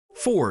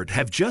Ford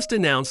have just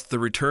announced the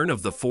return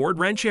of the Ford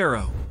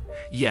Ranchero.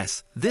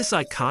 Yes, this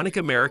iconic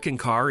American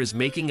car is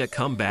making a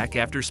comeback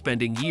after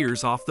spending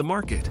years off the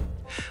market.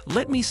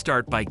 Let me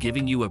start by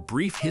giving you a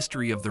brief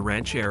history of the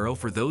Ranchero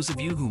for those of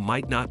you who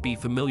might not be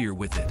familiar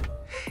with it.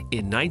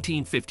 In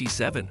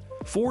 1957,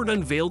 Ford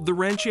unveiled the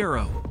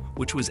Ranchero,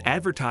 which was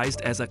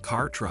advertised as a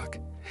car truck.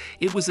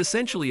 It was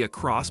essentially a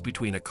cross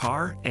between a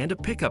car and a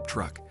pickup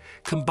truck,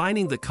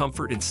 combining the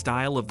comfort and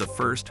style of the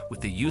first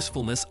with the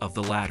usefulness of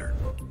the latter.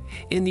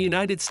 In the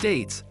United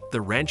States,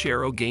 the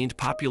Ranchero gained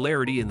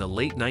popularity in the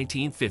late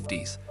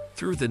 1950s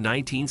through the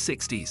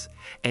 1960s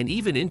and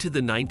even into the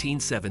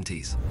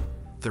 1970s.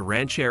 The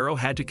Ranchero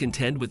had to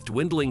contend with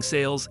dwindling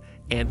sales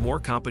and more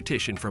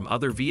competition from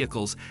other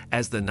vehicles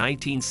as the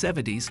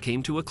 1970s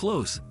came to a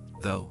close,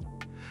 though.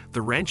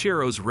 The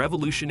Ranchero's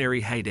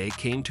revolutionary heyday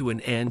came to an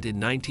end in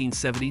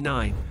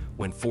 1979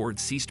 when Ford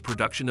ceased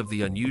production of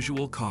the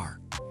unusual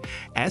car.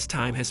 As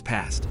time has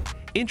passed,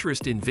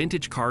 interest in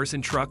vintage cars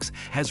and trucks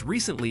has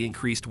recently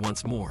increased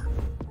once more.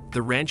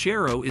 The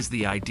Ranchero is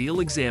the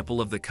ideal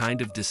example of the kind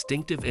of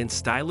distinctive and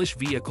stylish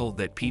vehicle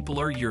that people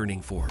are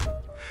yearning for.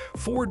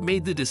 Ford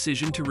made the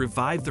decision to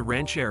revive the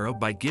Ranchero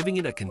by giving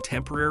it a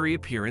contemporary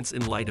appearance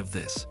in light of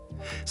this.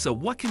 So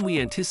what can we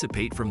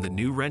anticipate from the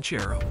new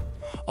Ranchero?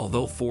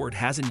 Although Ford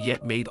hasn't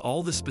yet made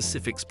all the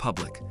specifics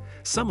public,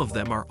 some of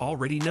them are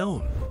already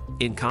known.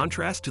 In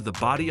contrast to the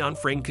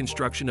body-on-frame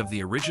construction of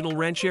the original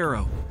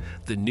Ranchero,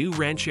 the new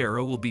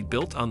Ranchero will be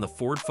built on the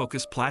Ford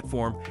Focus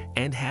platform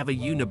and have a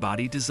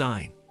unibody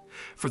design.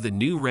 For the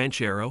new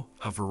Ranchero,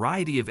 a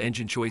variety of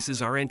engine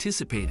choices are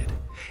anticipated,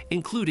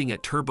 including a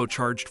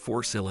turbocharged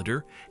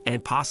 4-cylinder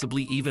and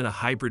possibly even a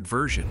hybrid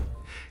version.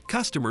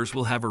 Customers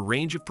will have a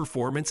range of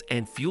performance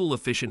and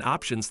fuel-efficient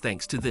options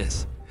thanks to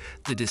this.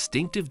 The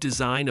distinctive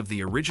design of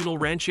the original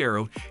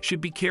Ranchero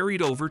should be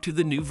carried over to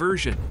the new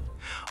version.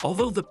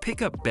 Although the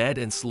pickup bed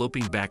and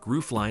sloping back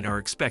roofline are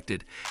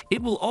expected,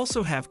 it will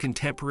also have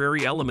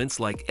contemporary elements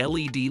like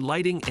LED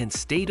lighting and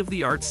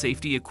state-of-the-art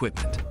safety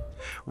equipment.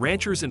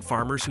 Ranchers and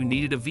farmers who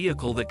needed a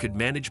vehicle that could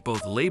manage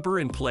both labor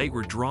and play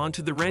were drawn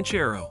to the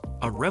Ranchero,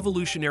 a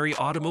revolutionary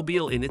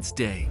automobile in its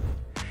day.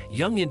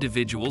 Young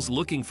individuals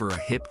looking for a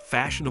hip,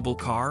 fashionable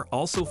car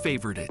also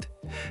favored it.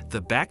 The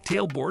back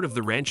tailboard of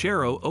the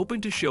Ranchero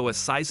opened to show a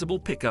sizable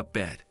pickup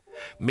bed,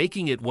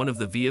 making it one of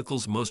the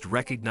vehicle's most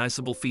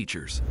recognizable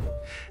features.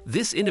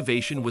 This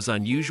innovation was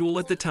unusual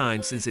at the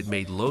time since it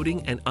made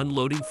loading and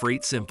unloading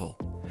freight simple.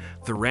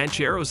 The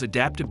Ranchero's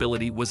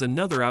adaptability was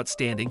another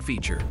outstanding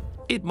feature.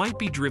 It might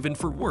be driven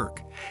for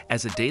work,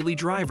 as a daily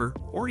driver,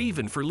 or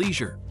even for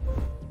leisure.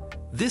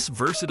 This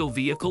versatile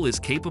vehicle is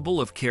capable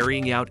of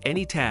carrying out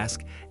any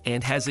task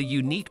and has a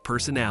unique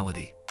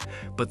personality.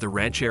 But the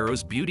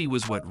Ranchero's beauty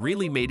was what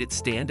really made it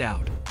stand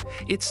out.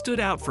 It stood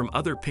out from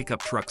other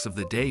pickup trucks of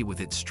the day with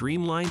its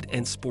streamlined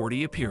and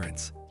sporty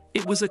appearance.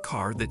 It was a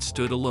car that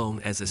stood alone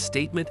as a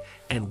statement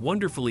and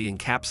wonderfully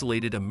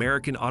encapsulated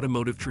American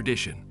automotive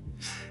tradition.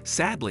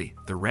 Sadly,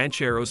 the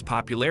Ranchero's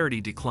popularity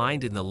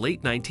declined in the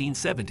late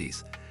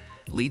 1970s,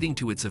 leading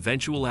to its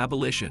eventual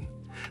abolition.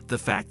 The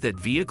fact that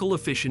vehicle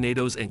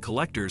aficionados and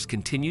collectors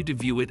continue to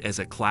view it as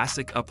a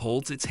classic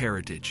upholds its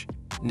heritage.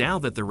 Now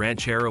that the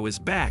Ranchero is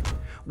back,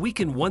 we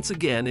can once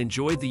again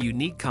enjoy the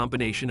unique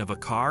combination of a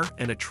car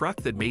and a truck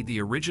that made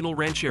the original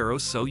Ranchero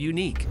so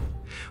unique.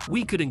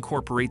 We could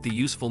incorporate the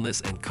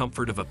usefulness and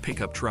comfort of a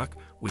pickup truck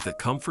with the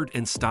comfort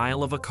and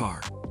style of a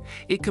car.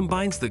 It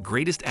combines the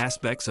greatest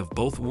aspects of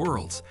both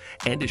worlds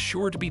and is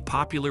sure to be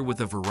popular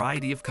with a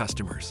variety of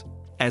customers.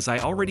 As I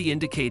already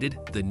indicated,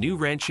 the new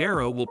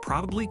Ranchero will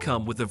probably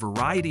come with a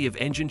variety of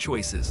engine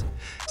choices,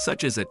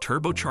 such as a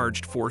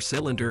turbocharged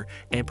 4-cylinder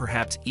and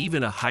perhaps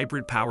even a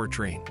hybrid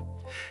powertrain.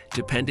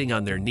 Depending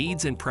on their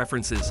needs and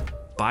preferences,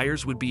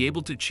 buyers would be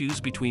able to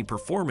choose between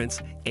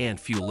performance and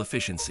fuel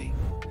efficiency.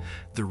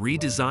 The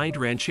redesigned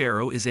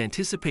Ranchero is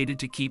anticipated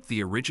to keep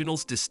the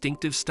original's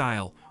distinctive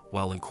style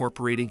while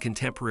incorporating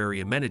contemporary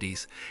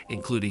amenities,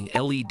 including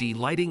LED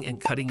lighting and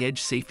cutting-edge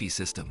safety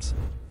systems.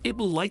 It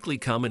will likely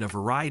come in a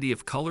variety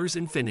of colors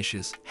and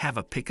finishes, have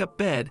a pickup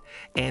bed,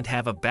 and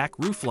have a back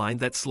roofline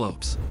that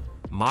slopes.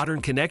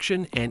 Modern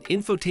connection and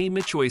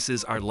infotainment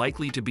choices are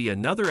likely to be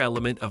another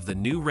element of the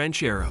new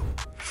Ranchero.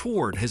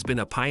 Ford has been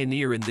a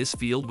pioneer in this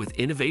field with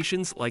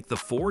innovations like the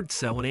Ford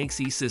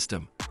STUNS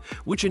system,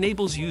 which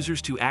enables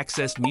users to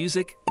access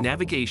music,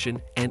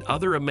 navigation, and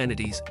other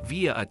amenities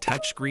via a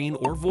touchscreen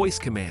or voice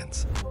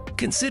commands.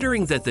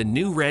 Considering that the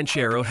new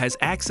Ranchero has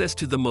access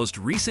to the most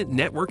recent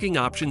networking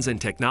options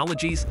and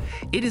technologies,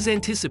 it is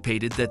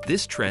anticipated that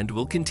this trend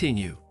will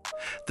continue.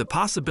 The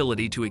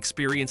possibility to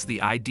experience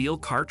the ideal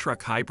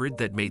car-truck hybrid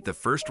that made the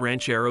first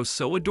Ranchero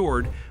so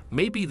adored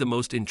may be the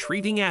most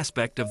intriguing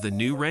aspect of the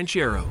new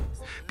Ranchero.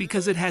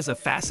 Because it has a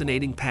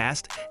fascinating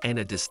past and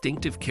a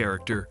distinctive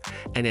character,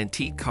 an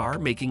antique car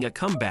making a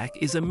comeback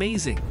is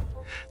amazing.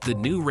 The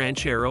new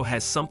Ranchero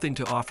has something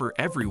to offer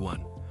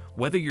everyone,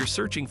 whether you're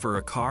searching for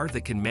a car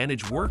that can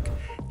manage work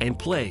and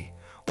play,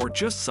 or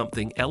just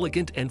something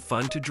elegant and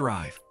fun to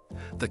drive.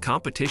 The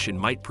competition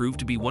might prove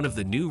to be one of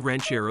the new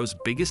Ranchero's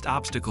biggest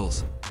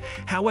obstacles.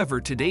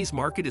 However, today's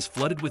market is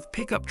flooded with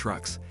pickup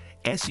trucks,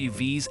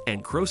 SUVs,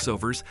 and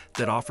crossovers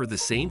that offer the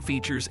same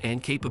features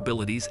and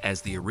capabilities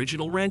as the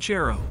original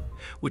Ranchero,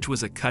 which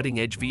was a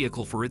cutting-edge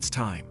vehicle for its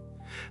time.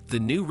 The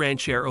new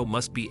Ranchero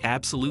must be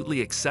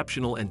absolutely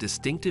exceptional and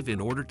distinctive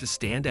in order to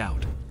stand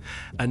out.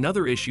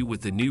 Another issue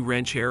with the new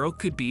Ranchero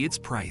could be its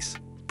price.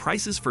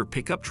 Prices for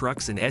pickup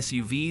trucks and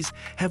SUVs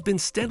have been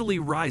steadily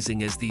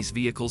rising as these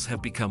vehicles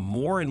have become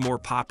more and more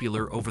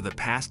popular over the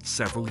past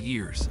several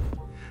years.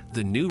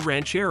 The new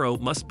Ranchero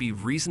must be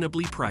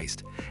reasonably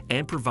priced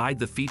and provide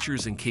the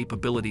features and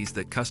capabilities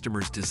that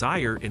customers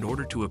desire in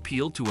order to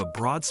appeal to a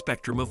broad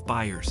spectrum of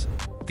buyers.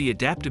 The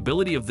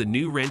adaptability of the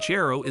new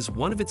Ranchero is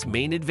one of its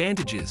main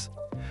advantages.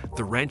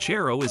 The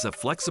Ranchero is a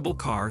flexible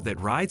car that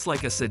rides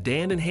like a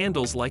sedan and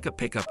handles like a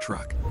pickup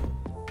truck.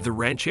 The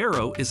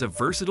Ranchero is a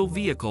versatile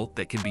vehicle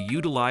that can be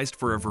utilized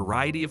for a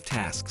variety of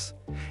tasks,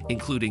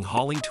 including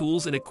hauling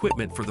tools and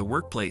equipment for the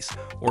workplace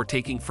or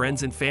taking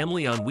friends and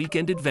family on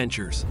weekend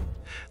adventures.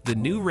 The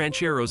new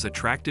Ranchero's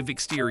attractive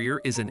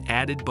exterior is an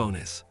added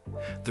bonus.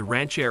 The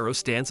Ranchero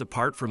stands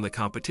apart from the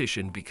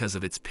competition because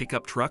of its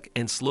pickup truck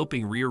and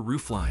sloping rear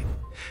roofline.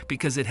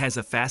 Because it has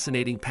a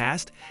fascinating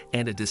past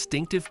and a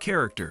distinctive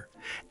character,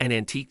 an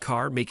antique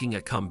car making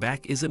a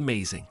comeback is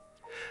amazing.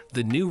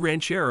 The new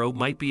Ranchero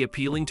might be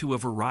appealing to a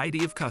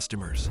variety of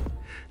customers.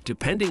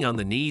 Depending on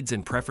the needs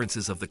and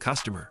preferences of the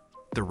customer,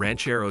 the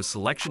Ranchero's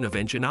selection of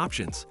engine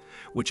options,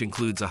 which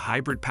includes a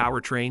hybrid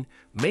powertrain,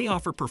 may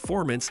offer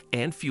performance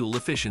and fuel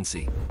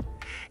efficiency.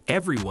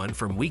 Everyone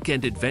from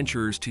weekend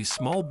adventurers to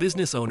small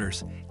business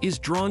owners is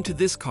drawn to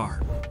this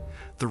car.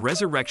 The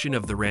resurrection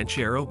of the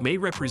Ranchero may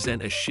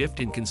represent a shift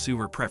in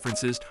consumer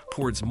preferences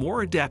towards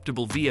more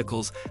adaptable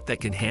vehicles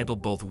that can handle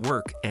both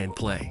work and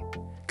play.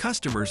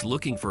 Customers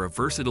looking for a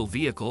versatile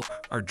vehicle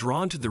are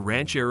drawn to the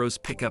Ranchero's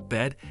pickup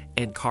bed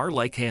and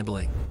car-like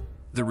handling.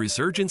 The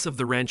resurgence of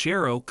the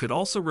Ranchero could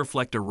also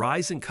reflect a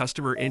rise in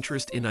customer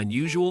interest in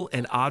unusual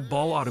and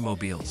oddball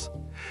automobiles.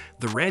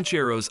 The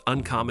Ranchero's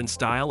uncommon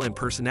style and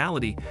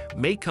personality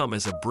may come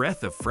as a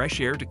breath of fresh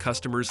air to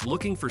customers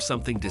looking for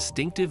something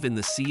distinctive in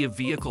the sea of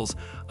vehicles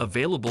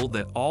available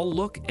that all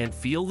look and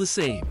feel the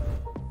same.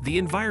 The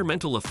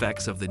environmental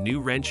effects of the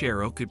new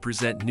Ranchero could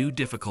present new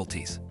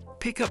difficulties.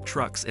 Pickup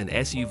trucks and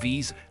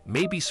SUVs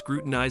may be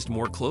scrutinized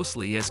more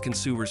closely as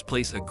consumers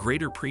place a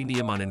greater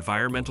premium on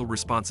environmental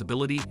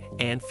responsibility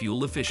and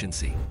fuel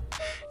efficiency.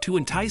 To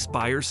entice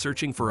buyers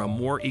searching for a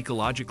more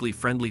ecologically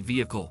friendly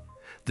vehicle,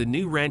 the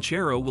new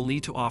Ranchero will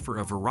need to offer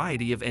a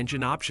variety of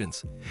engine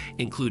options,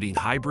 including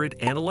hybrid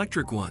and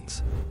electric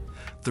ones.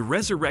 The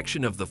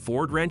resurrection of the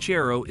Ford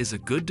Ranchero is a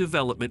good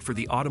development for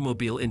the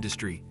automobile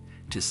industry.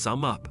 To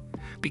sum up,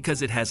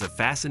 because it has a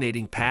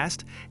fascinating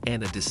past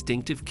and a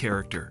distinctive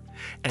character,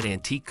 an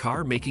antique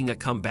car making a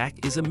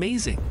comeback is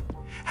amazing.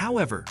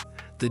 However,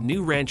 the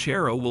new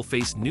Ranchero will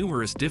face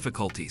numerous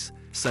difficulties,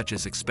 such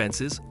as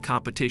expenses,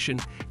 competition,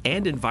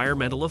 and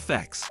environmental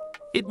effects.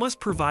 It must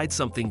provide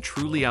something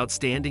truly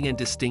outstanding and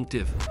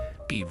distinctive,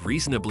 be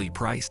reasonably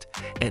priced,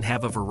 and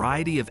have a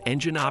variety of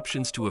engine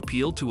options to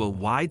appeal to a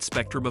wide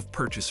spectrum of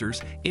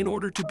purchasers in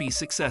order to be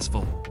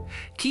successful.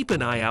 Keep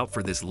an eye out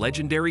for this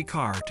legendary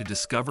car to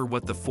discover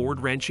what the Ford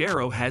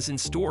Ranchero has in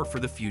store for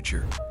the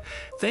future.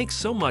 Thanks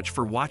so much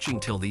for watching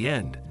till the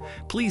end.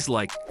 Please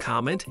like,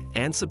 comment,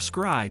 and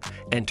subscribe,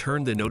 and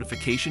turn the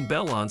notification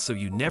bell on so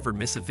you never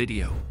miss a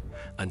video.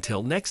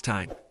 Until next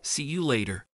time, see you later.